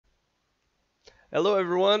Hello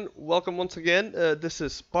everyone, welcome once again. This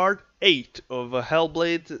is part 8 of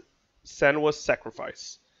Hellblade Senua's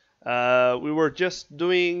Sacrifice. We were just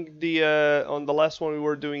doing on the last one we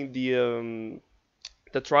were doing the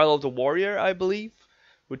Trial of the Warrior, I believe,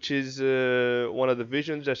 which is one of the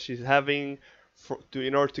visions that she's having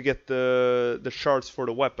in order to get the shards for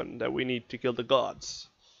the weapon that we need to kill the gods.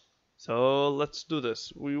 So let's do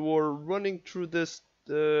this. We were running through this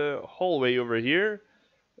hallway over here.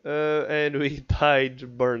 And we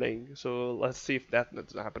died burning. So let's see if that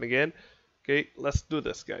doesn't happen again. Okay, let's do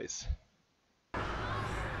this, guys. There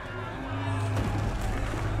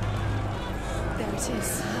it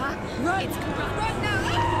is. Right! It's right now!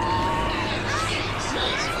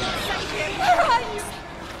 Where are you?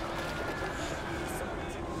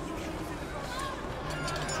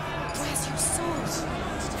 Where's your sword?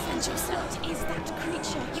 Defend yourself. It is that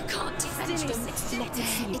creature. You can't defend yourself. Let it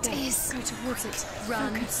see you. It is. Go towards it.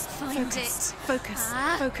 Run. Focus. Find it. Focus.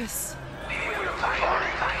 Focus.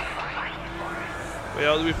 Wait,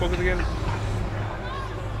 how do we focus again?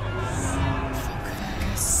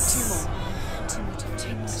 Focus.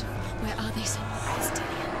 Two more. Where are they?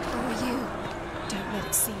 Where are you? Don't let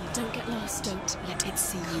it see you. Don't get lost. Don't let it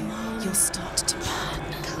see you. Come on. You'll start to burn.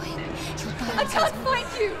 Go in. You'll burn. I can't find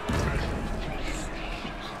you!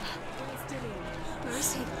 Where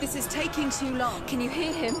is he? This is taking too long. Can you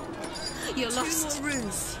hear him? You're lost. Two more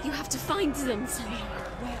rooms. You have to find them.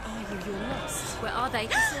 Where are you? You're lost. Where are they?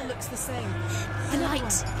 This all looks the same. The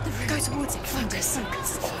light. Go towards it. Focus.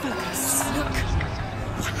 Focus. Focus. Look.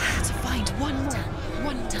 One more to find. One more.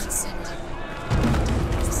 One dozen.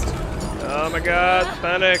 Oh my god,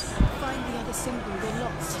 panic! Find the other symbol. We're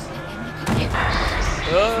lost.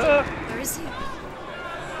 Where is he?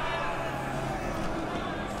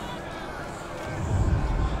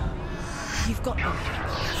 You've got them.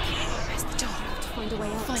 Where's the door? To find a way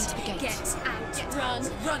out. Find the gate. Get out. Run.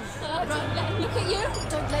 Run. Don't let him look at you.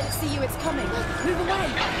 Don't let it see you. It's coming. Move away.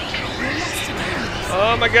 You're lost again.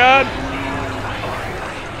 Oh my god!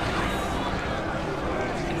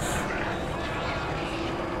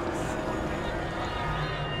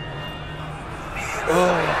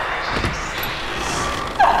 Oh.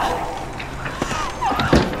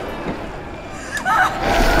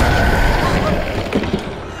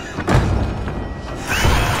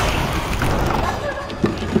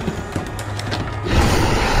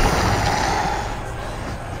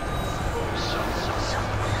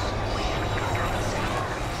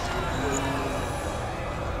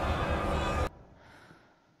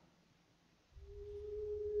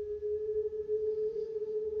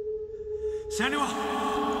 Senua!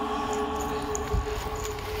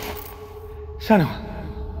 Senua!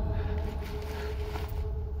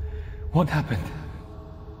 What happened?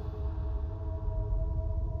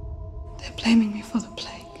 They're blaming me for the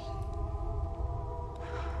plague.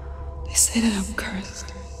 They say that I'm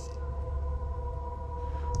cursed.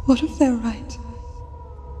 What if they're right?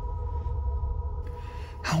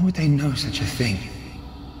 How would they know such a thing?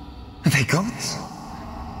 Are they gods?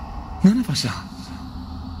 None of us are.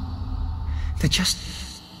 They're just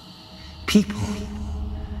people.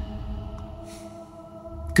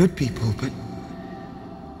 Good people, but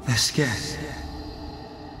they're scared.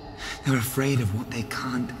 They're afraid of what they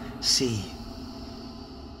can't see.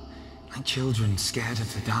 Like children scared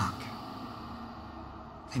of the dark.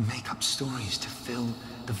 They make up stories to fill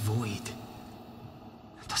the void.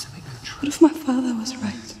 That doesn't make them true. What if my father was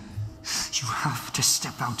right? You have to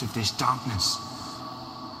step out of this darkness.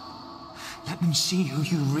 Let them see who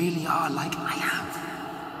you really are, like I have.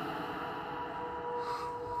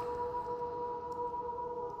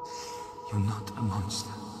 You're not a monster.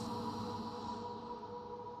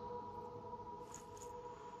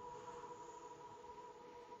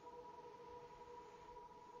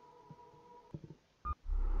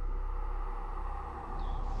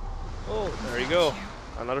 Oh, there you go.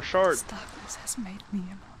 Another shard. This darkness has made me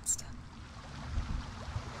a monster.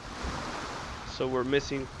 So we're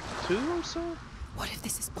missing 2 or so? What if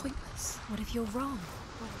this is pointless? What if you're wrong?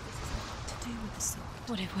 What if this has nothing to do with the sword?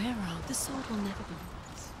 What if we're wrong? The sword will never be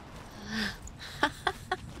ours.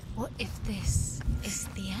 What if this is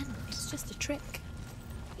the end? It's just a trick.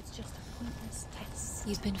 It's just a pointless test.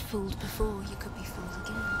 You've been fooled before, you could be fooled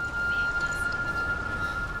again.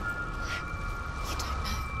 You don't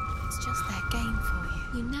know. It's just their game for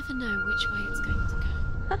you. You never know which way it's going to go.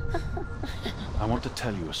 I want to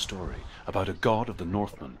tell you a story about a god of the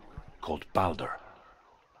Northmen called Balder.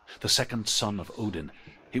 The second son of Odin.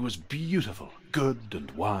 He was beautiful, good and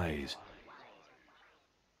wise.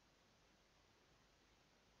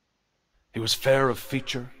 He was fair of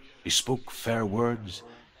feature, he spoke fair words,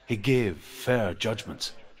 he gave fair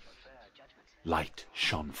judgments. Light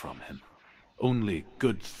shone from him. Only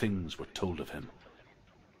good things were told of him.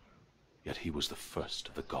 Yet he was the first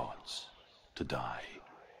of the gods to die.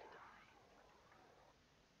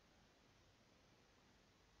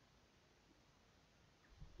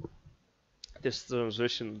 This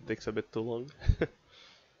transition takes a bit too long.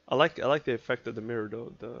 I like the effect of the mirror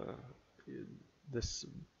though. This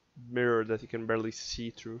mirror that you can barely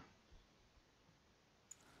see through.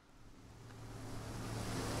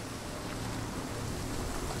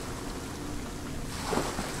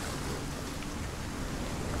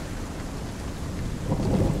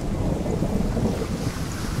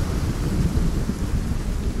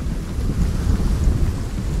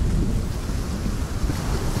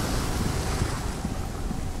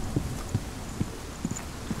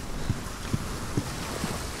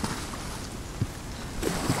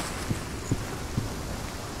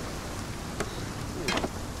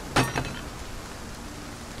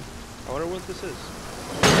 I wonder what this is.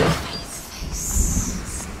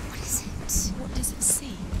 Face. What is it? What does it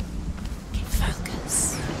see?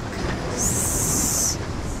 Focus.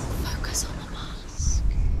 Focus on the mask.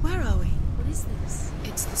 Where are we? What is this?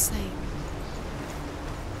 It's the same.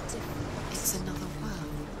 Different. It's another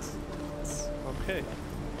world. Okay.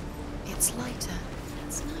 It's lighter.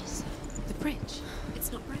 That's nicer. The bridge.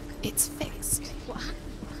 It's not broken. It's fixed. What happened?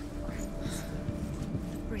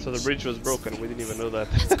 So the bridge was broken. We didn't even know that.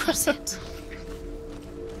 Let's cross it.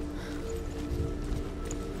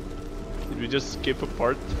 Did we just skip a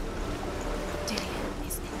part? Dillian,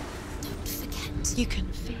 Isn't it? Don't forget. you can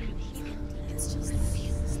feel it. It's just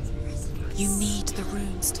feels. You need the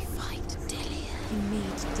runes to fight. Dillian. You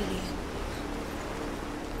need Dillian.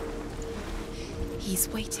 He's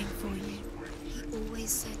waiting for you. He always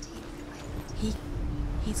said he would.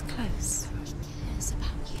 He's close. He cares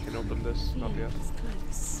about you. Can open this? Not yet. He's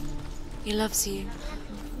close. He loves you. I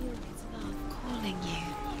can feel his love. Calling you.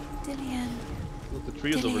 Dillian. Look, the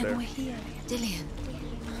tree is Dillian, over there. we're here. Dillian.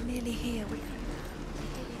 We're nearly here.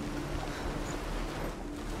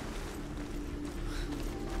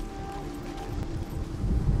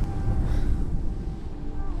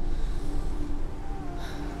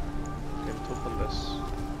 Can't open this.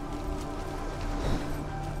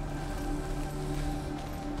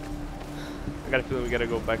 I got a feeling we gotta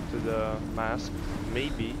go back to the mask.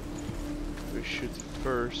 Maybe we should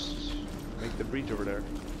first make the bridge over there.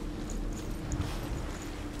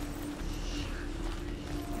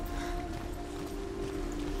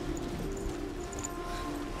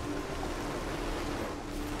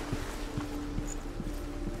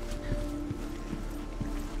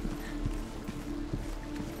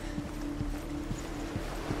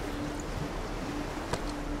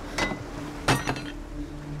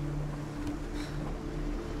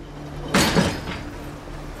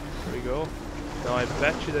 There we go. Now I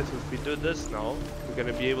bet you that if we do this now, we're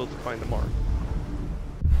gonna be able to find the mark.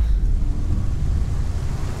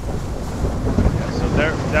 Yeah, so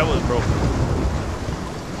there, that was broken.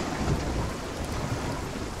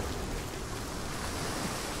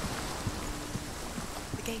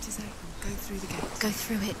 The gate is open. Go through the gate. Go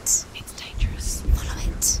through it. It's dangerous. Follow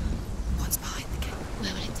it. What's behind the gate?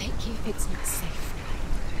 Where will it take you? It's not safe.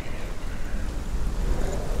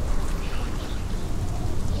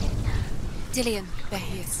 Dillian. There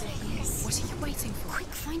he is. There he is. What are you waiting for? Quick,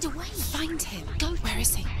 find a way. Find him. Go. Where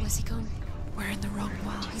is he? Where's he gone? We're in the wrong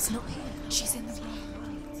world. He's not here. She's in the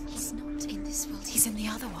wrong world. He's not in this world. He's in the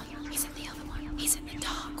other one. He's in the other one. He's in the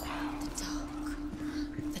dark world. the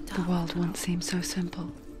dark. The The dark. world once seemed so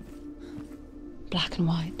simple. Black and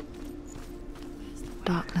white.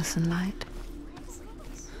 Darkness and light.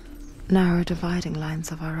 Narrow dividing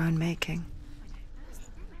lines of our own making.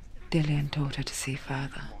 Dillian taught her to see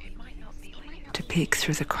further. To peek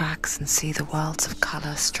through the cracks and see the worlds of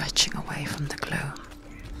colour stretching away from the gloom.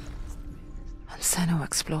 And Senua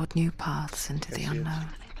explored new paths into the see it. unknown.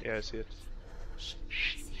 Yeah, I see it.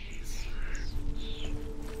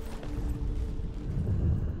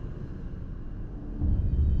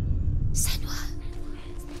 Senua.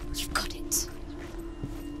 You've got it.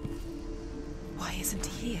 Why isn't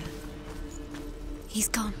he here? He's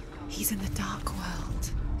gone. He's in the dark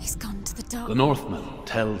world. He's gone to the dark. The Northmen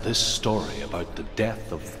tell this story about the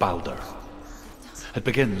death of Baldur. It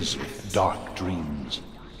begins with dark dreams.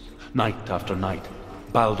 Night after night,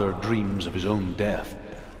 Baldur dreams of his own death,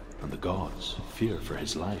 and the gods fear for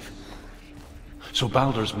his life. So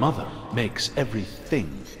Baldur's mother makes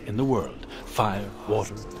everything in the world: fire,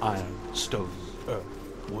 water, iron, stone, earth,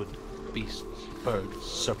 wood, beasts, birds,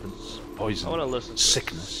 serpents, poison, I wanna listen to this.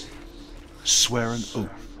 sickness. Swear an oath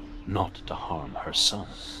not to harm her son.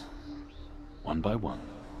 One by one,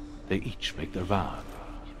 they each make their vow.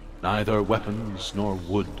 Neither weapons nor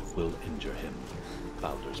wood will injure him,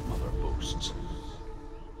 Baldur's mother boasts.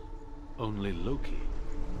 Only Loki,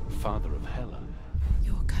 father of Hela.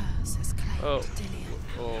 Your curse has claimed Oh. Dillion.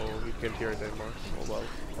 Oh, we can't hear it anymore. Oh well.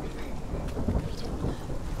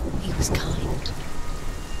 He was kind.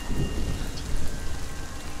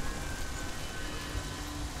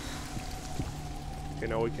 Okay,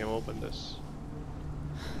 now we can open this.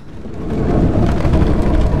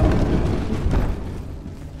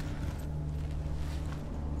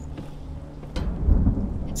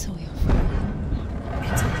 It's all your fault.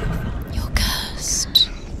 It's all your fault. You're cursed.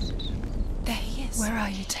 There he is. Where are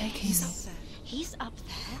you taking me? He's up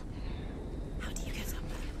there. How do you get up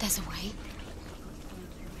there? There's a way.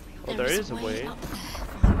 Oh, there is a way. Up there.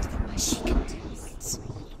 Find the way. She can do it.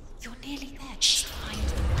 You're nearly there. Just find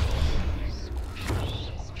the way.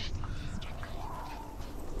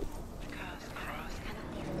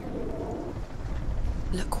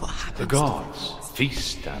 Look what happens. The gods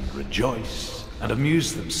feast and rejoice and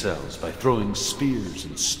amuse themselves by throwing spears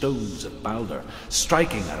and stones at Baldur,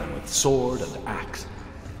 striking at him with sword and axe.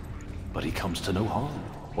 But he comes to no harm,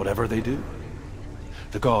 whatever they do.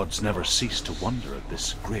 The gods never cease to wonder at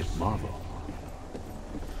this great marvel.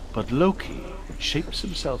 But Loki shapes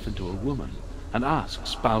himself into a woman and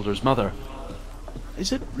asks Baldur's mother,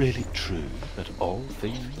 "Is it really true that all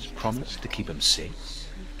things promise to keep him safe?"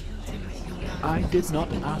 "I did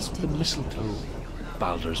not ask the mistletoe,"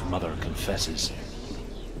 Baldur's mother confesses.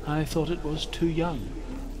 "I thought it was too young."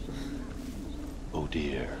 Oh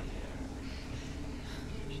dear.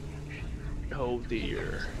 Oh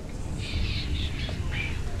dear.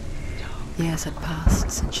 Years had passed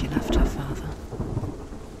since she left her father.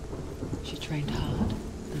 She trained hard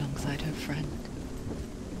alongside her friend,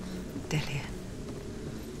 Dillion.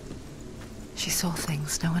 She saw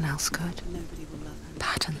things no one else could.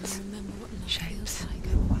 Patterns, shapes,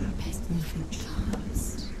 movements.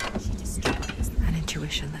 An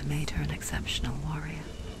intuition that made her an exceptional warrior.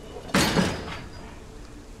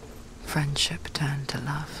 Friendship turned to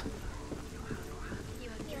love.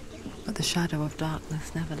 But the shadow of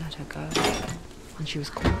darkness never let her go, and she was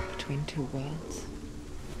caught between two worlds.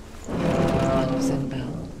 One of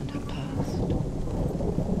Zinbel and her past,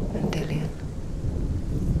 and Dillion,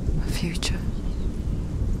 her future.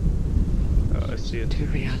 Oh, I see it. Two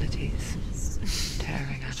realities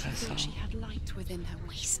tearing at her soul. She had light within her,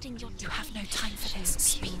 wasting your time. You have no time for this.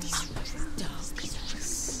 Speed up.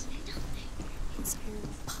 Darkness. It's all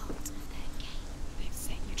part of their game. They've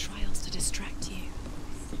set you trials to distract you.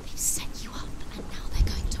 They've set you up, and now they're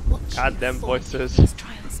going to watch Goddamn you. voices. These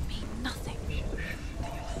trials mean nothing.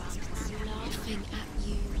 Laughing at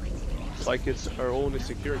you. It's like it's our own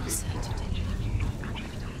insecurity.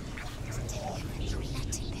 You're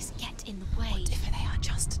letting this get in the way. What if they are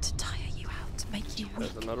just to tire you out, to make you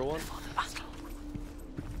weak There's another one. before the battle?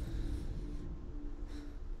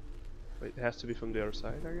 Wait, it has to be from the other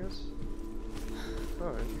side, I guess?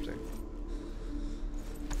 Oh, interesting.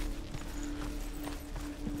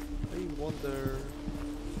 I wonder...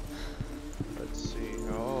 Let's see...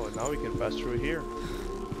 Oh, now we can pass through here.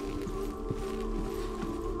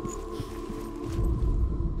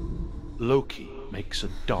 Loki makes a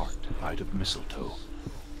dart out of mistletoe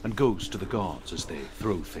and goes to the gods as they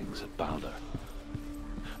throw things at Baldur.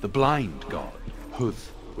 The blind god,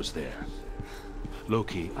 Huth, was there.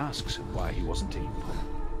 Loki asks him why he wasn't taking him.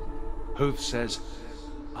 Huth says,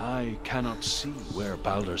 "I cannot see where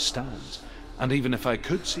Baldur stands, and even if I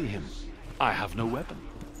could see him, I have no weapon."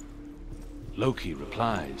 Loki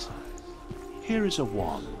replies, "Here is a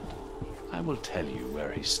wand. I will tell you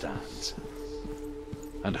where he stands."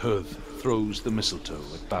 And Huth throws the mistletoe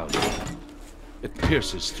at Baldur. It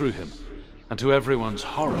pierces through him, and to everyone's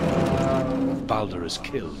horror, Baldur is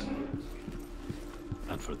killed.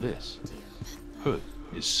 And for this, Huth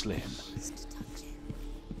is slain.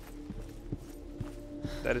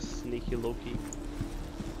 That is sneaky Loki.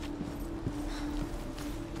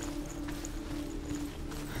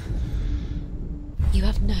 You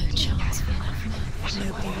have no chance for love.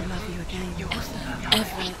 Nobody will love you again.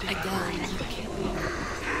 Ever again.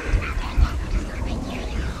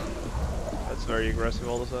 That's very aggressive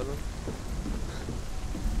all of a sudden.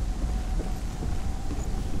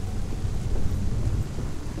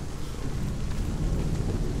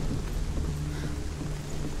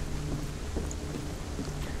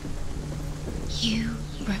 You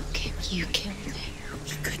broke him. You killed him.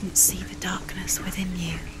 He couldn't see the darkness within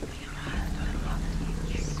you.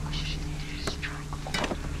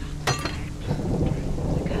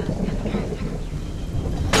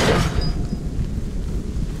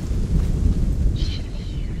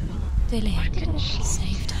 Dillion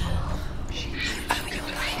saved her. You owe your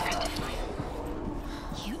life to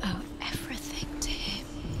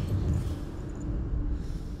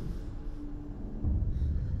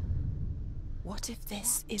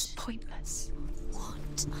is pointless.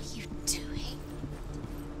 What are you doing?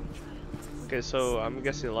 Okay, so I'm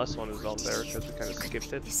guessing the last one is down there because we kind of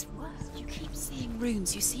skipped it. This work. You keep seeing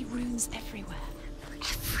runes. You see runes everywhere.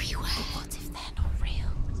 Everywhere. What if they're not real?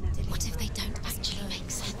 What if they don't actually make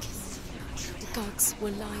sense? The gods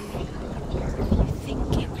were lying. You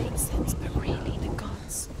think it makes sense, but really the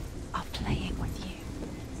gods are playing with you.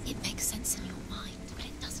 It makes sense in your mind, but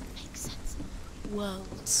it doesn't make sense.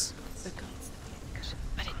 Worlds. The gods.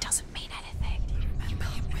 But it doesn't mean anything. You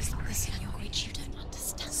remember this in your Which you don't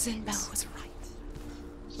understand. Sinbel was right.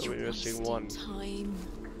 So we're missing one. Time.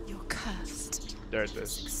 You're cursed. There it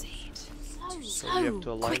is. Succeed. So we have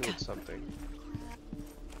to align quicker. with something.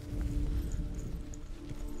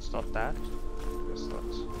 It's not that? It's not.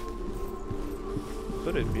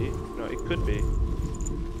 Could it be? No, it could be.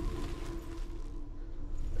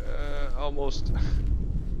 Almost.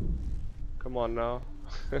 Come on now.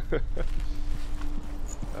 Okay.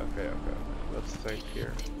 Let's think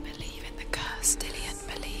here. Didn't believe in the curse, Dillian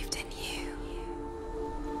believed in you.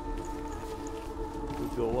 We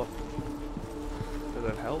go up. Does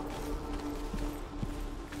that help?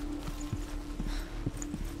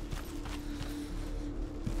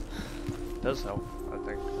 Does help, I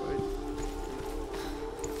think, right?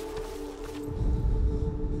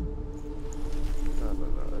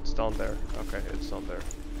 No, it's down there. Okay, it's down there.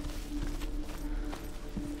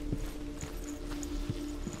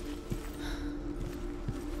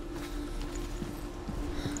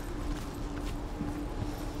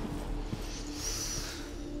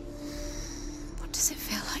 What does it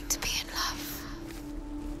feel like to be in love?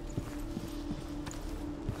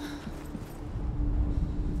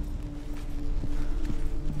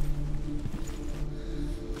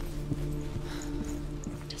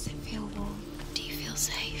 Does it feel warm? Do you feel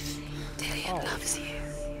safe? Dillian loves you.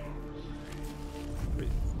 Wait.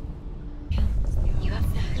 You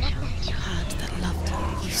have no choice. You had that loved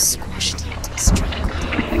you. You squashed it, strangled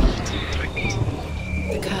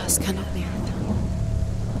it. The curse cannot be undone.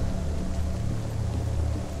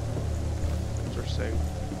 Interesting.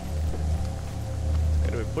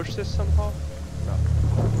 Can we push this somehow? No.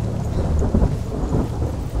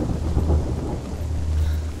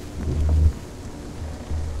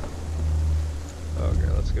 Okay,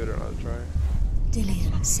 let's give it another try.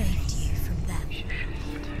 Dillian saved you from them.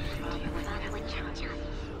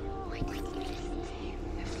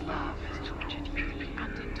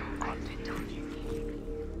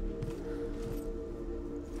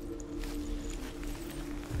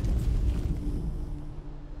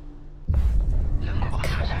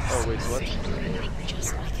 Oh wait, what?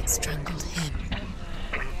 Just like it strangled him.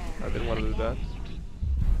 I didn't want to do that.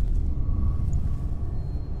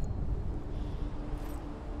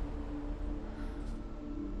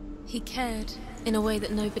 He cared in a way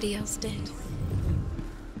that nobody else did.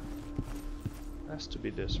 Has to be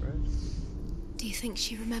this, right? Do you think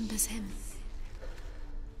she remembers him?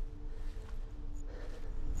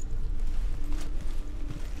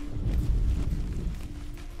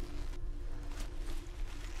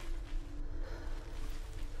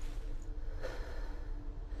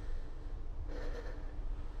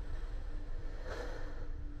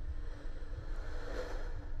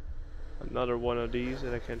 Another one of these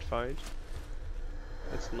that I can't find.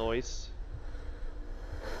 That's noise.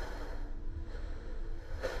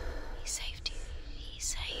 He saved you. He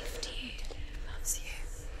saved you. He loves you.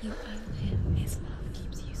 You owe him. His love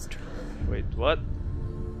keeps you strong. Wait, what?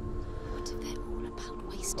 What if they're all about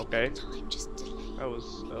wasting Okay. your time just delaying? I was.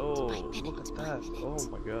 Oh, look at that. Oh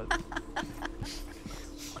my god.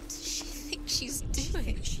 What does she think she's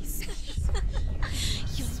doing?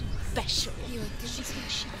 You're special. You're a good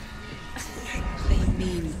she. They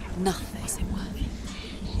mean nothing. Was it worth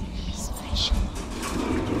it? Special.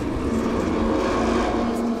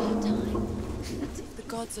 What if the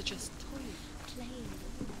gods are just toying? Playing.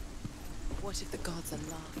 What if the gods are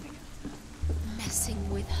laughing? Messing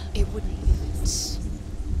with her. It wouldn't be It's the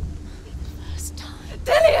first time.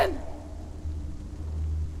 Dillian!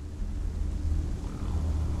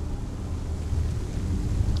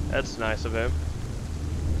 That's nice of him.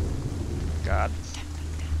 God.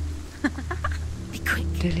 Be quick.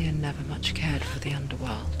 Dillian never much cared for the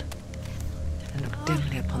underworld and looked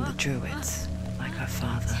dimly upon the druids, like her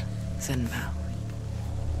father, Sinbel.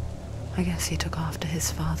 I guess he took after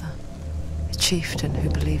his father, a chieftain who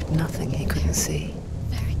believed nothing he couldn't see,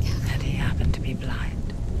 Very careful. and he happened to be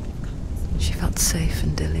blind. She felt safe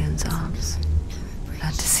in Dillian's arms,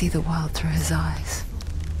 learned to see the world through his eyes.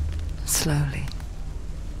 And slowly,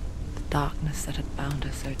 the darkness that had bound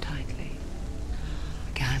her so tightly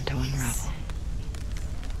began to unravel.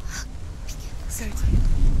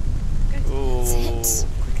 Ooh.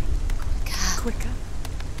 quicker.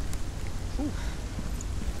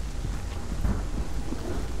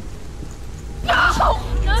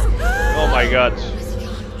 Oh my god.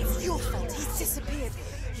 It's your fault. He's disappeared.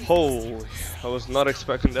 Holy, I was not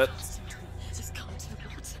expecting that. Just can't do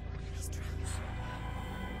what.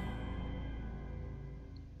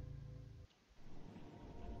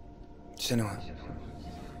 Senua.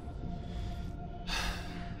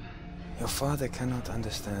 Your father cannot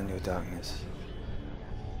understand your darkness.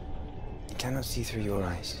 He cannot see through your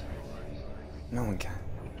eyes. No one can.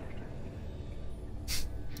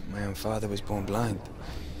 My own father was born blind.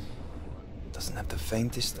 Doesn't have the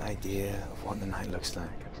faintest idea of what the night looks like.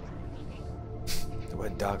 The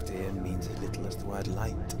word dark to him means as little as the word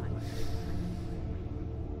light.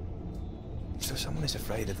 So someone is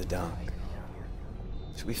afraid of the dark.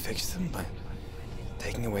 Should we fix them by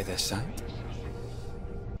taking away their sight?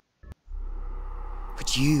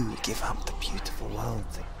 Would you give up the beautiful world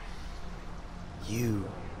that you,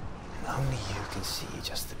 and only you, can see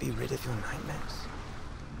just to be rid of your nightmares?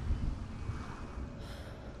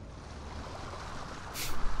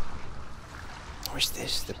 Or is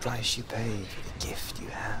this the price you pay for the gift you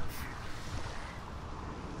have?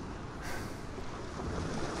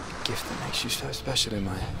 A gift that makes you so special in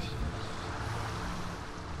my eyes.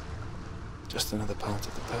 Just another part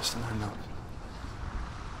of the person I love.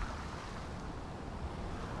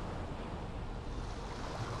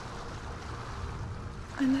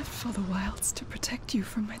 I left for the wilds to protect you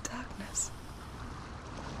from my darkness.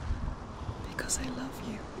 Because I love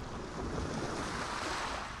you.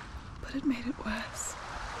 But it made it worse.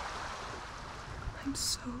 I'm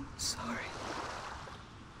so sorry.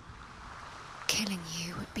 Killing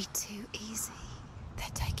you would be too easy. They're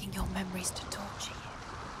taking your memories to torture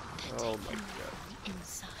you. Oh my god. The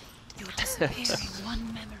inside. You're disappearing one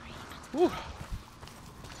memory. Whew.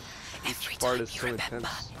 Every part time is you so remember,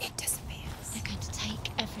 intense. it disappears. They're going to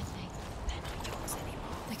take everything. They're not yours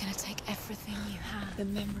anymore. They're going to take everything you have. The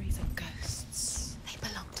memories of ghosts. They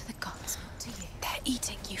belong to the gods, not to you. They're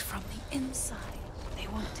eating you from the inside. They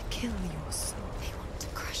want to kill your soul. They want to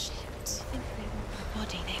crush it. They want your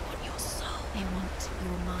body. They want your soul. They want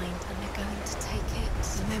your mind, and they're going to take it.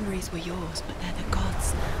 The memories were yours, but they're the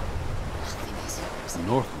gods now. Nothing is yours. The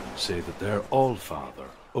Northmen say that their Allfather,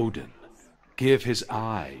 Odin, gave his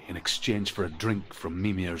eye in exchange for a drink from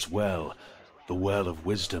Mimir's well, the Well of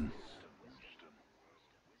Wisdom.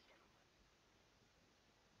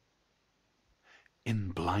 In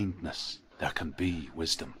blindness there can be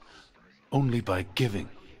wisdom. Only by giving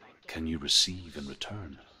can you receive in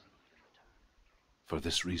return. For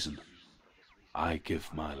this reason, I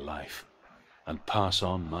give my life and pass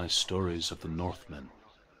on my stories of the Northmen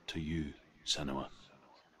to you, Senua.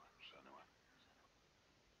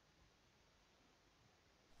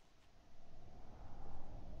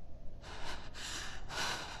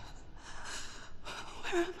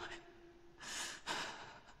 Where am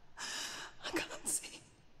I? I can't see.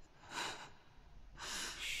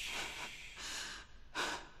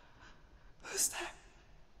 Who's there?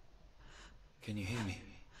 Can you hear me?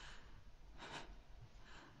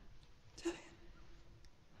 Dillian.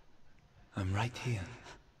 I'm right here.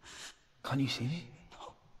 Can't you see me?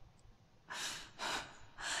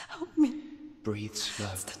 Help me. Breathe slow.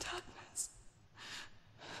 It's the darkness.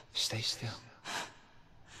 Stay still.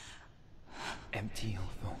 Empty your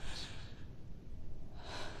thoughts.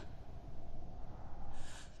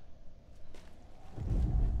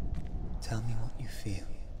 Tell me what you feel.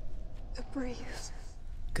 A breeze.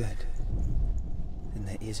 Good. Then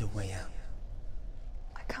there is a way out.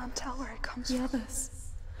 I can't tell where it comes from. The others.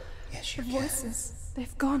 Yes, The you can. voices.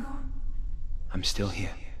 They've gone. I'm still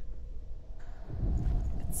here.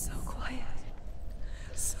 It's so quiet.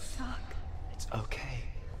 So dark. It's okay.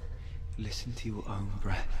 Listen to your own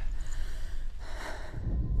breath.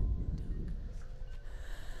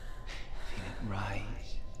 Feel it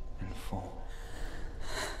rise and fall.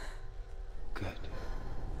 Good.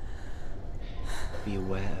 Be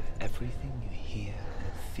aware of everything you hear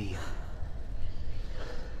and feel.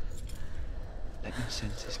 Let your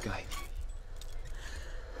senses guide you.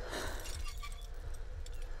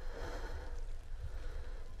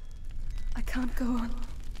 I can't go on.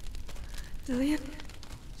 Dillian?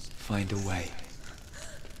 Find a way.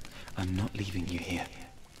 I'm not leaving you here.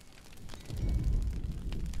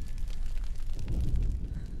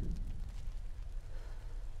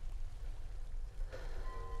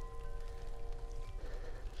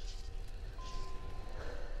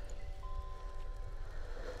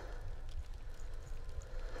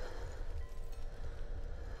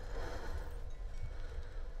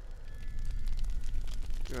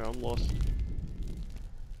 Yeah, I'm lost.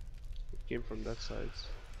 It came from that side.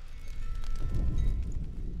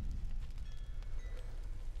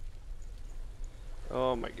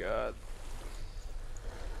 Oh my god.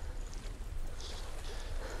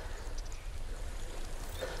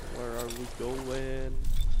 Where are we going?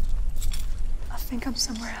 I think I'm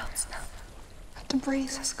somewhere else now. The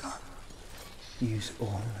breeze has gone. Use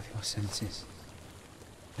all of your senses.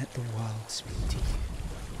 Let the world speak to you.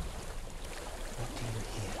 What do you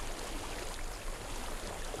hear?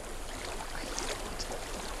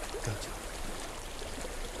 Go to it.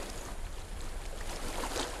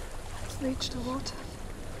 I've reached the water.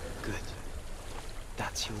 Good.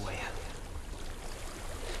 That's your way out.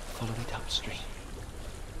 Follow it upstream.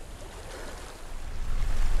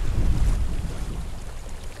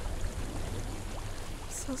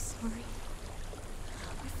 So sorry.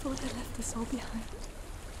 I thought I left this all behind.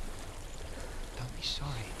 Don't be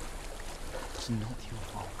sorry. It's not your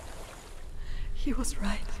fault. He was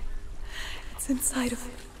right. It's inside of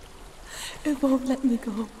me. It won't let me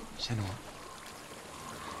go. Senua.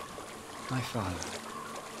 My father.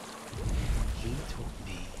 He taught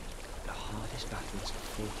me the hardest battles are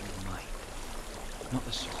fought in the mind, not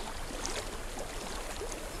the soul.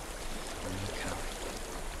 I'm no coward.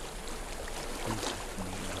 He taught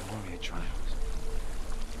me in the warrior trials.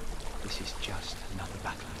 This is just another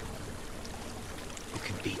battle. You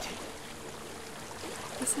can beat it.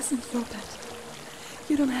 This isn't your bet.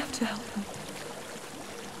 You don't have to help him.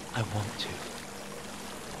 I want to.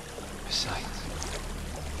 Besides,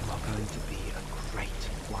 you are going to be a great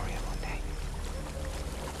warrior one day.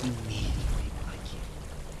 We need people like you.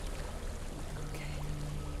 Okay.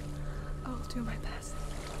 I'll do my best.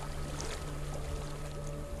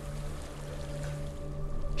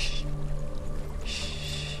 Shh.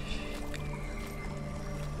 Shh.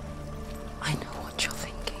 I know what you're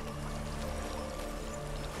thinking.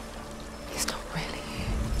 He's not really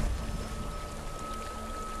here.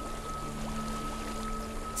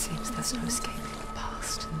 It seems there's no escaping the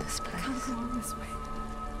past in this I can't place. go on this way.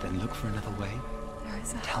 Then look for another way. There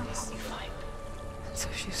is a Tell me house. what you find. And so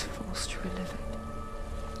she's forced to relive it.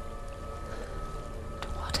 To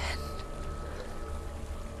what end?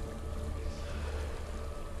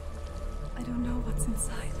 I don't know what's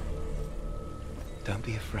inside. Don't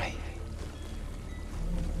be afraid.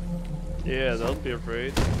 Yeah, don't be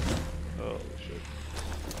afraid. Oh shit.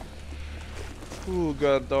 Ooh,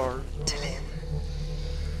 god darn. Dillian.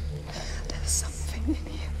 There's something in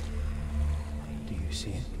here. Do you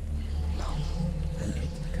see it? No. And it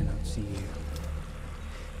cannot see you.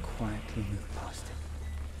 Quietly move past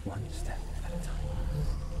it, one step at a time.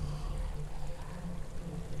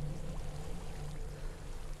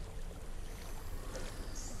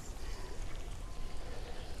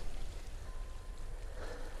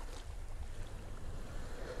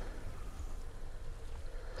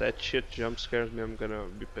 That shit jump scares me, I'm gonna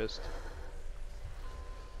be pissed.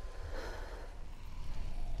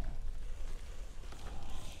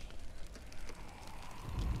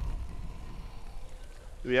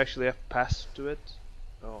 Do we actually have pass to it?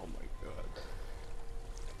 Oh my god.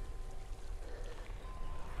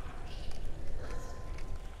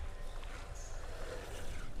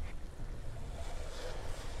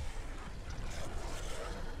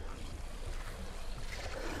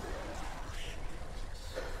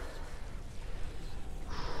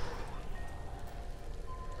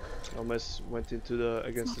 Almost went into the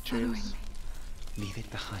against the It's not following chains. me. Leave it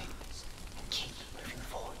behind and keep moving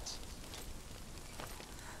forwards.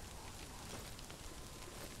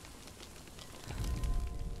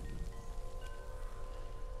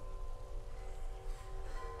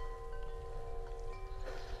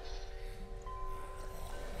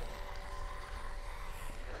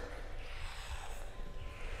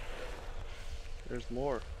 There's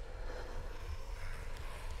more.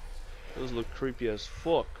 Those look creepy as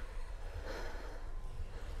fuck.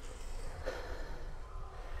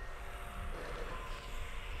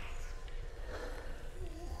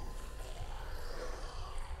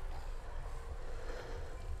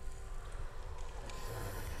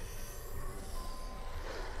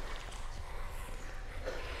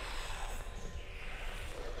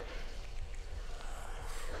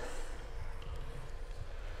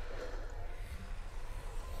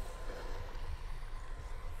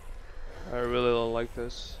 I really don't like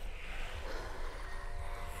this.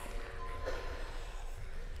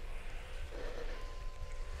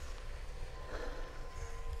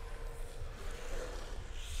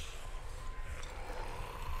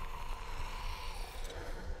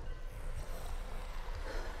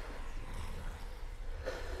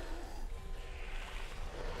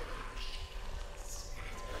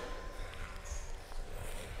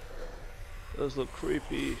 Those look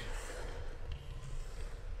creepy.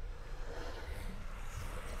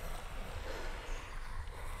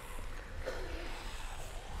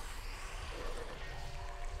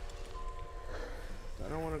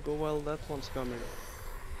 go while that one's coming.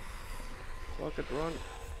 Fuck it, run.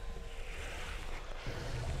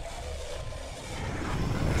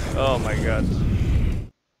 Oh my god.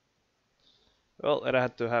 Well, it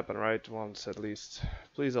had to happen, right? Once at least.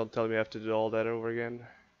 Please don't tell me I have to do all that over again.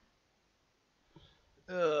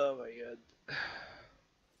 Oh my god.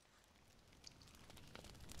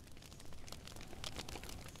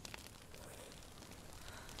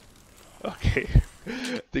 Okay.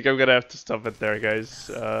 I think I'm gonna have to stop it there,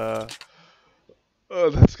 guys. Oh,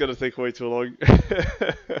 that's gonna take way too long.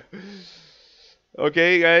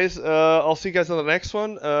 Okay, guys. I'll see you guys on the next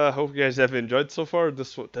one. Hope you guys have enjoyed so far.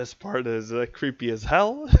 This part is creepy as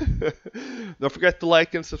hell. Don't forget to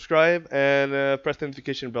like and subscribe and press the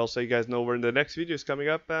notification bell so you guys know when the next video is coming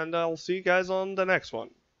up. And I'll see you guys on the next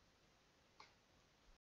one.